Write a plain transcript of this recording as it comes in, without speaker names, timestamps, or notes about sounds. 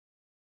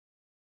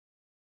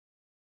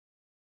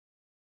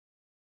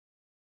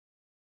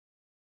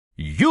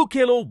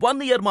UKLO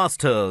 1 year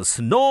masters.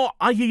 No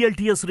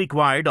IELTS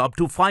required up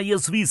to 5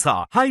 years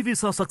visa. High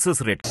visa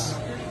success rate.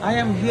 I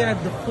am here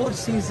at the Four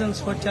Seasons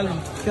Hotel in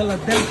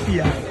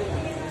Philadelphia,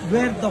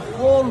 where the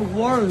whole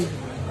world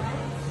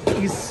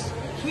is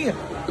here,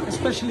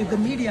 especially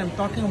the media I'm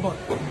talking about,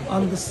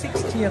 on the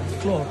 60th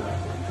floor,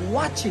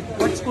 watching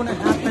what's going to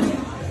happen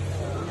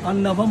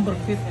on November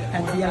 5th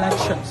at the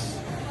elections.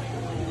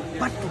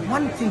 But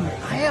one thing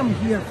I am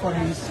here for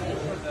is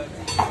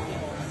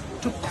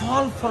to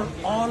call for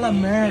all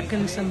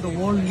Americans and the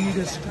world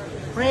leaders to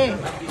pray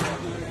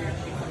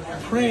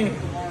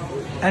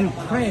and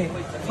pray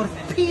for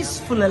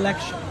peaceful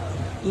election.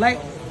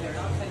 Like,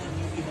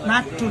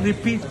 not to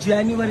repeat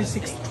January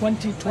 6,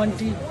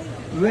 2020,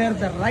 where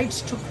the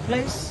riots took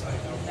place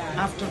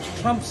after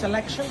Trump's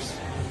elections,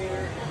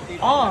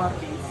 or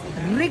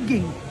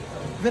rigging,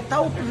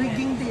 without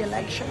rigging the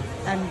election,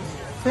 and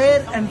fair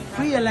and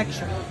free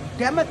election.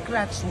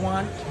 Democrats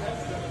want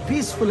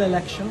peaceful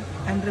election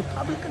and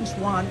Republicans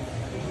want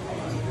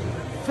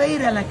fair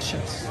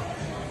elections.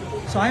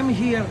 So I'm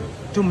here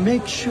to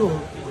make sure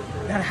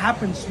that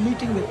happens,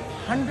 meeting with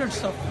hundreds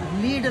of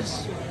leaders,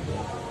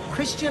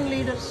 Christian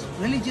leaders,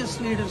 religious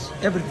leaders,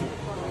 everything.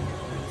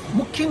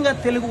 ముఖ్యంగా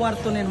తెలుగు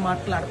వారితో నేను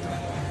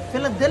మాట్లాడుతున్నాను.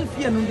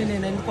 ఫిలదెల్ఫియా నుండి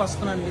నేను ఎందుకు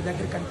వస్తున్నాను మీ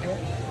దగ్గరికంటే,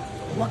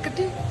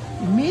 ఒకటి,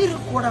 మీరు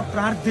కూడా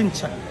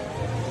ప్రార్థించండి.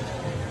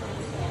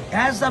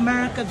 As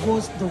America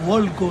goes the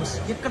world goes.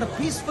 ఇక్కడ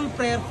పీస్ఫుల్,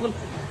 ప్రేయర్ఫుల్,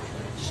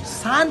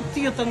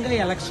 శాంతియుతంగా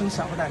ఎలక్షన్స్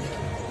అవ్వడానికి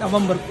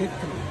నవంబర్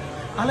 5th.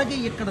 అలాగే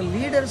ఇక్కడ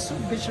లీడర్స్,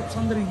 బిషప్స్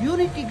అందరూ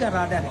యూనిటీగా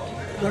రావడానికి.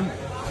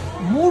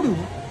 3,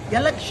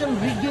 ఎలక్షన్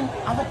రిగ్గింగ్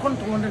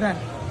అవ్వకుండా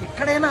ఉండడానికి.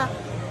 ఎక్కడైనా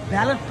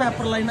బ్యాలెట్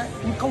పేపర్లు అయినా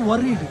ఇంకా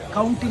వరీడ్,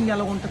 కౌంటింగ్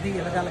ఎలా ఉంటుంది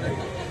ఎలాగలగా.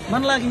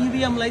 మనలాగా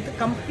ఈవీఎంలు అయితే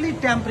కంప్లీట్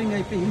ట్యాంపరింగ్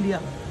అయిపోయి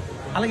ఇండియాలో,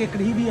 అలాగే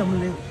ఇక్కడ ఈవీఎం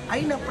లేవు.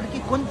 అయినప్పటికీ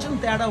కొంచెం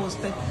తేడా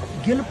వస్తే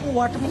గెలుపు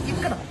ఓటమి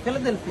ఇక్కడ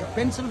ఫిలదెల్ఫియా,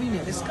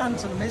 పెన్సిల్వేనియా,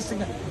 విస్కాన్సిన్,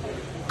 మిచిగన్.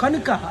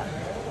 కనుక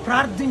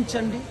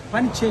ప్రార్థించండి,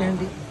 పని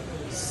చేయండి,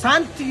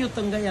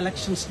 శాంతియుతంగా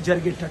elections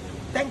జరిగేటట్టు.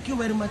 Thank you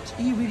very much.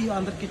 ఈ వీడియో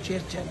అందరికీ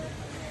షేర్ చేయండి.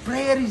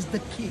 Prayer is the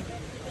key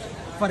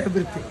for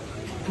everything.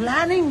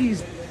 Planning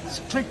is,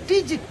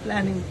 strategic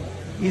planning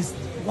is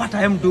what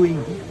I am doing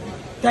here.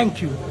 Thank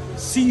you.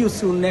 See you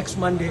soon next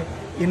Monday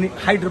in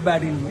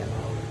Hyderabad, India.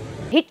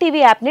 Hit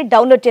TV app ని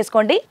download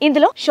చేసుకోండి.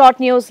 ఇందులో short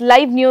news,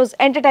 live news,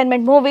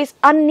 entertainment movies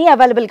అన్ని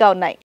available గా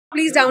ఉన్నాయి.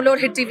 Please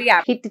download hit TV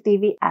app. Hit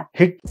TV app.